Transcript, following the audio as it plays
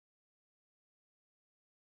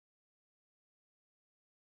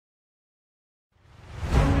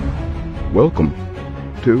Welcome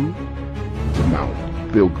to the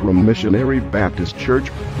Mount Pilgrim Missionary Baptist Church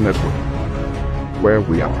Network, where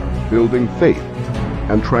we are building faith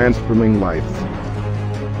and transforming lives,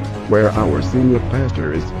 where our senior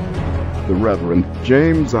pastor is the Reverend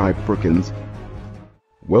James I. Perkins.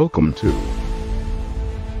 Welcome to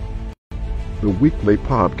the weekly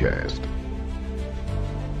podcast.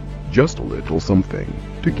 Just a little something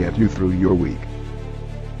to get you through your week.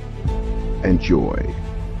 Enjoy.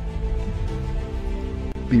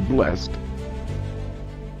 Be blessed.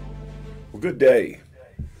 Well, good day,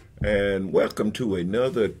 and welcome to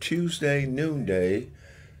another Tuesday noonday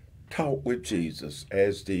talk with Jesus.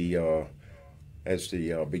 As the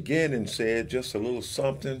beginning said, just a little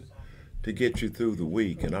something to get you through the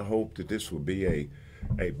week, and I hope that this will be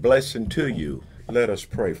a blessing to you. Let us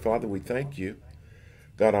pray. Father, we thank you.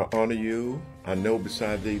 God, I honor you. I know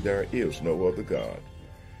beside thee there is no other God.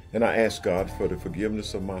 And I ask God for the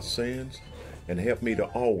forgiveness of my sins and help me to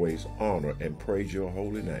always honor and praise your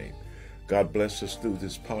holy name. God, bless us through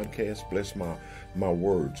this podcast. Bless my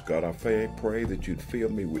words. God, I pray that you'd fill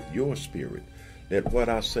me with your spirit. Let what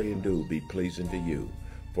I say and do be pleasing to you.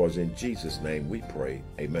 For it's in Jesus' name we pray.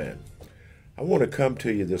 Amen. I want to come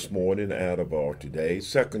to you this morning out of our today,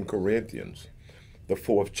 2 Corinthians, the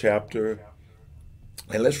 4th chapter.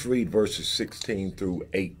 And let's read verses 16 through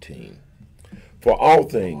 18. For all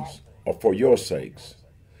things are for your sakes,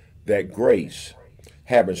 that grace,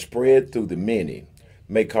 having spread through the many,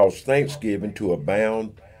 may cause thanksgiving to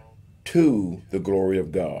abound to the glory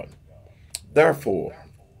of God. Therefore,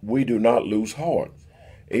 we do not lose heart,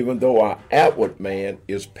 even though our outward man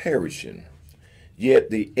is perishing,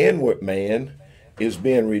 yet the inward man is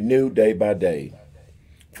being renewed day by day.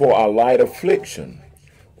 For our light affliction,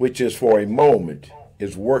 which is for a moment,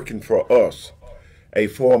 is working for us a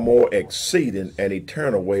far more exceeding and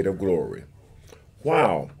eternal weight of glory.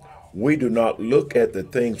 While we do not look at the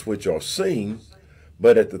things which are seen,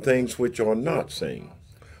 but at the things which are not seen.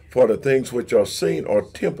 For the things which are seen are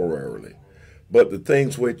temporarily, but the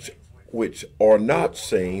things which are not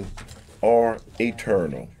seen are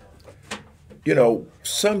eternal. You know,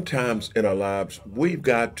 sometimes in our lives, we've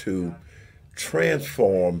got to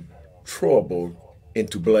transform trouble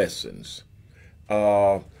into blessings.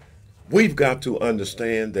 We've got to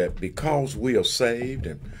understand that because we are saved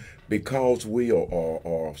and because we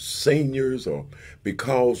are seniors, or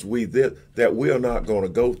because that we are not going to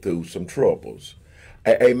go through some troubles.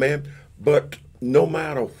 Amen. But no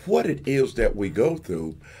matter what it is that we go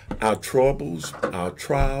through, our troubles, our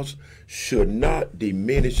trials should not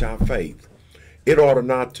diminish our faith. It ought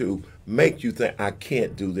not to make you think, I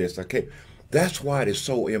can't do this, I can't. That's why it is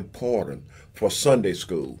so important for Sunday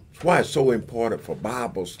school. It's why it's so important for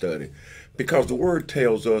Bible study, because the Word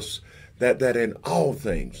tells us that in all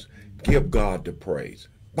things, give God the praise.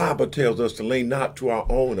 Bible tells us to lean not to our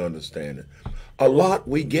own understanding. A lot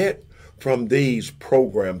we get from these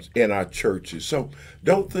programs in our churches. So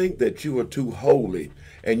don't think that you are too holy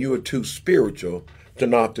and you are too spiritual to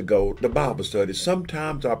not to go to Bible study.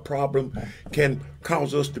 Sometimes our problem can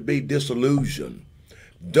cause us to be disillusioned.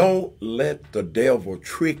 Don't let the devil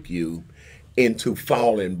trick you into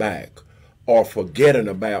falling back or forgetting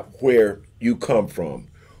about where you come from.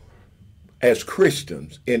 As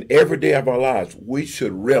Christians, in every day of our lives, we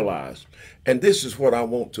should realize, and this is what I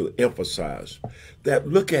want to emphasize, that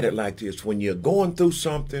look at it like this. When you're going through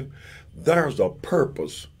something, there's a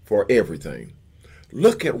purpose for everything.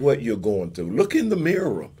 Look at what you're going through. Look in the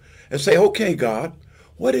mirror and say, okay, God,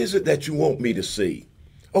 what is it that you want me to see?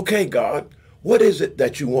 Okay, God, what is it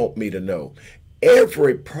that you want me to know?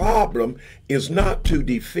 Every problem is not to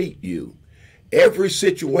defeat you. Every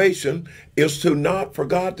situation is to not for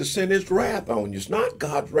God to send his wrath on you. It's not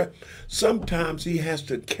God's wrath. Sometimes he has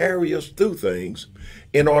to carry us through things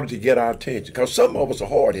in order to get our attention. Because some of us are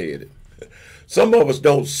hard-headed. Some of us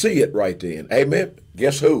don't see it right then. Amen?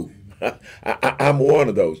 Guess who? I'm one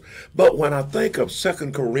of those. But when I think of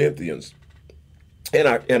 2 Corinthians in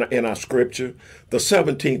our scripture, the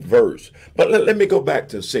 17th verse, but let me go back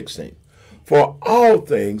to 16th. For all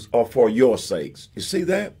things are for your sakes. You see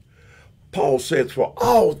that? Paul says, for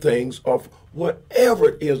all things of whatever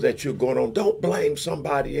it is that you're going on, don't blame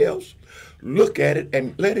somebody else. Look at it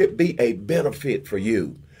and let it be a benefit for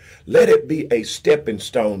you. Let it be a stepping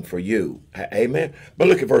stone for you. Amen. But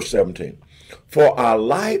look at verse 17. For our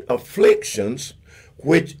light afflictions,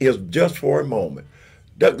 which is just for a moment.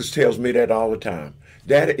 Douglas tells me that all the time.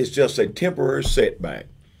 That is just a temporary setback.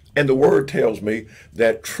 And the word tells me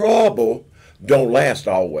that trouble don't last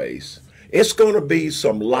always. It's going to be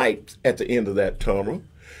some light at the end of that tunnel.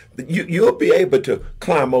 You'll be able to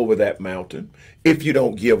climb over that mountain if you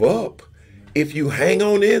don't give up. if you hang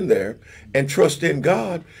on in there and trust in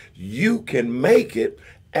God, you can make it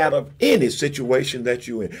out of any situation that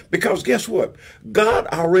you're in. Because guess what? God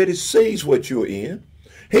already sees what you're in.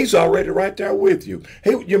 He's already right there with you.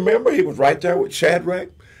 You remember he was right there with Shadrach,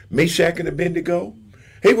 Meshach, and Abednego?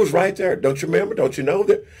 He was right there. Don't you remember? Don't you know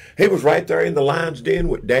that? He was right there in the lion's den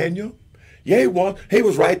with Daniel. Yeah, he was. He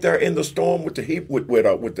was right there in the storm with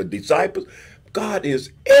the disciples. God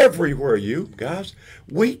is everywhere, you guys.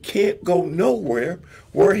 We can't go nowhere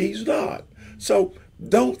where he's not. So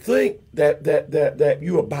don't think that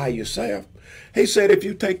you are by yourself. He said, if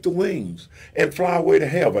you take the wings and fly away to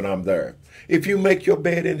heaven, I'm there. If you make your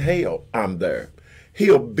bed in hell, I'm there.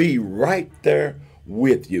 He'll be right there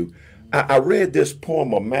with you. I read this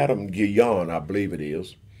poem of Madame Guyon, I believe it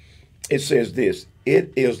is. It says this: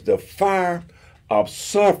 it is the fire of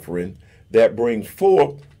suffering that brings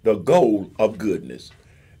forth the gold of goodness.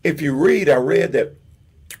 If you read, I read that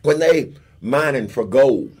when they mining for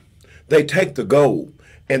gold, they take the gold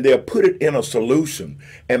and they'll put it in a solution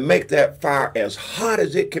and make that fire as hot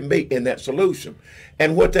as it can be in that solution.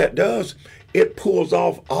 And what that does, it pulls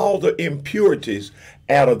off all the impurities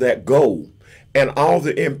out of that gold. And all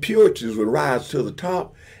the impurities will rise to the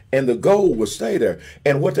top and the gold will stay there.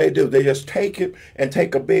 And what they do, they just take it and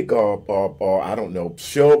take a big, I don't know,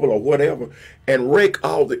 shovel or whatever, and rake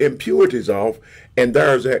all the impurities off, and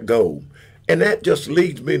there's that gold. And that just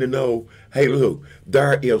leads me to know, hey, look,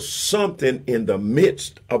 there is something in the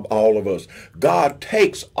midst of all of us. God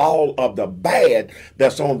takes all of the bad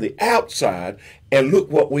that's on the outside, and look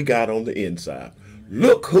what we got on the inside.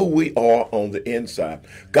 Look who we are on the inside.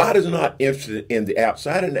 God is not interested in the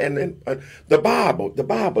outside. And the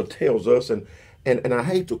Bible tells us, and I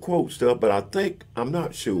hate to quote stuff, but I'm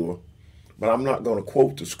not sure, but I'm not going to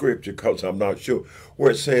quote the scripture because I'm not sure,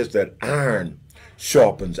 where it says that iron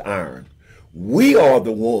sharpens iron. We are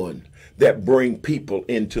the one that bring people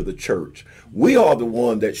into the church. We are the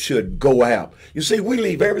one that should go out. You see, we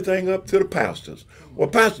leave everything up to the pastors. Well,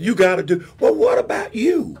 pastor, you got to do. Well, what about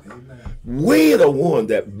you? Amen. We're the one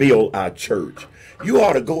that build our church. You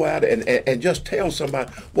ought to go out and just tell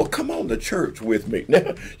somebody, well, come on to church with me.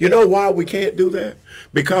 Now, you know why we can't do that?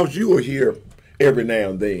 Because you are here every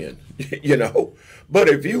now and then, you know. But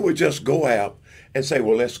if you would just go out and say,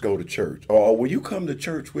 well, let's go to church. Or will you come to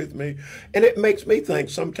church with me? And it makes me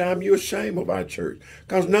think sometimes you're ashamed of our church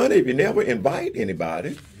because none of you never invite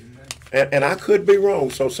anybody. And I could be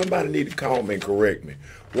wrong, so somebody need to call me and correct me.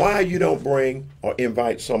 Why you don't bring or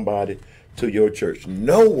invite somebody to your church?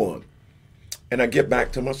 No one. And I get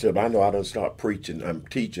back to myself. I know I done start preaching. I'm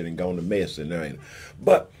teaching and going to mess and everything.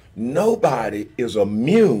 But nobody is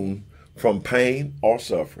immune from pain or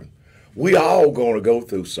suffering. We all going to go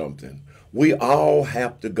through something. We all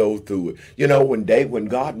have to go through it. You know, when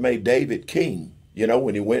God made David king, you know,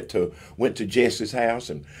 when he went to Jesse's house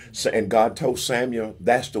and God told Samuel,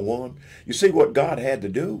 that's the one. You see what God had to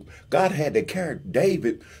do? God had to carry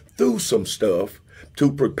David through some stuff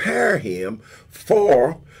to prepare him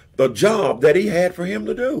for the job that he had for him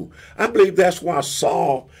to do. I believe that's why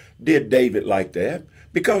Saul did David like that,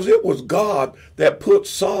 because it was God that put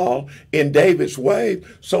Saul in David's way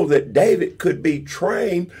so that David could be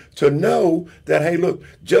trained to know that, hey, look,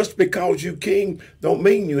 just because you king don't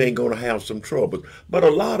mean you ain't going to have some troubles. But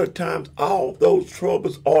a lot of times all those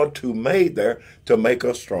troubles are made there to make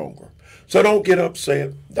us stronger. So don't get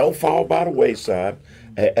upset. Don't fall by the wayside.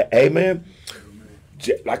 Amen.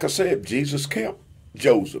 Like I said, Jesus kept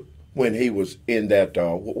Joseph when he was in that,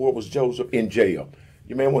 what was Joseph? In jail.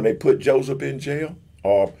 You remember when they put Joseph in jail?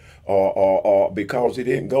 Or because he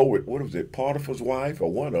didn't go with, what was it, Potiphar's wife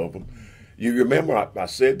or one of them. You remember I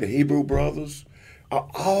said the Hebrew brothers?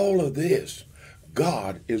 All of this,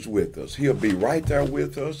 God is with us. He'll be right there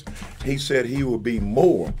with us. He said he will be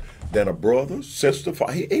more than a brother, sister.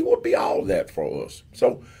 He will be all that for us.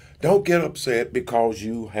 So don't get upset because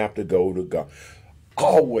you have to go to God.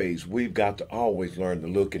 We've got to always learn to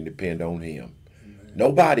look and depend on him. Amen.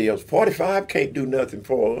 Nobody else. 45 can't do nothing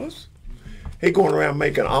for us. He going around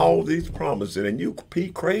making all these promises, and you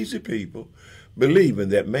crazy people believing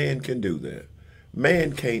that man can do that.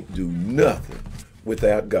 Man can't do nothing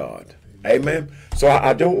without God. Amen. So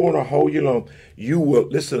I don't want to hold you long. You will,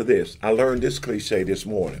 listen to this. I learned this cliche this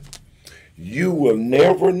morning. You will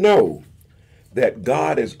never know that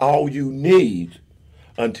God is all you need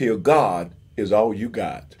until God is all you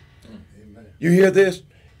got. Amen. You hear this?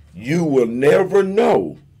 You will never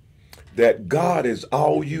know that God is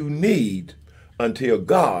all you need until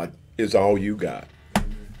God is all you got.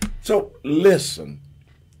 So listen,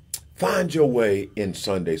 find your way in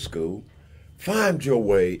Sunday school. Find your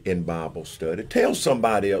way in Bible study. Tell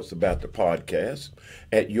somebody else about the podcast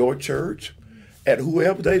at your church, at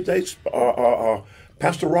whoever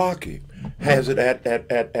Pastor Rocky has it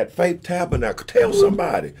at Faith Tabernacle. Tell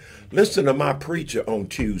somebody. Listen to my preacher on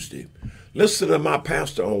Tuesday. Listen to my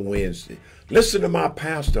pastor on Wednesday. Listen to my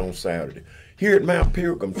pastor on Saturday. Here at Mount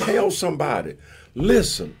Pilgrim, tell somebody.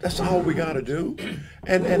 Listen, that's all we got to do.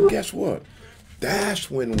 And guess what? That's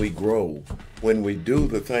when we grow, when we do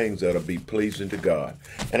the things that'll be pleasing to God.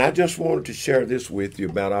 And I just wanted to share this with you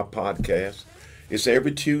about our podcast. It's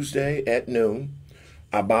every Tuesday at noon.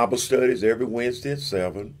 Our Bible studies every Wednesday at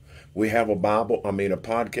 7. We have a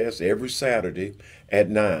podcast every Saturday at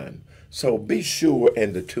 9. So be sure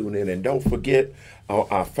and to tune in. And don't forget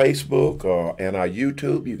our Facebook and our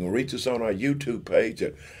YouTube. You can reach us on our YouTube page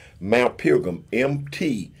at Mount Pilgrim,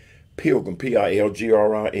 MT Pilgrim, Pilgrim,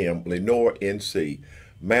 Lenoir, NC.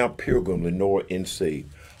 Mount Pilgrim, Lenoir, NC.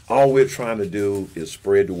 All we're trying to do is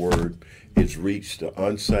spread the word, is reach the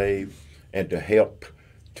unsaved, and to help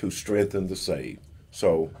to strengthen the saved.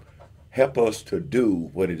 So help us to do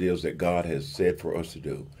what it is that God has said for us to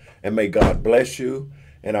do. And may God bless you,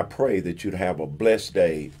 and I pray that you'd have a blessed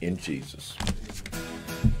day in Jesus.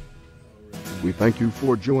 We thank you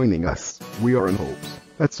for joining us. We are in hopes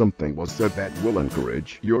that something was said that will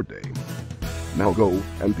encourage your day. Now go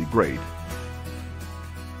and be great.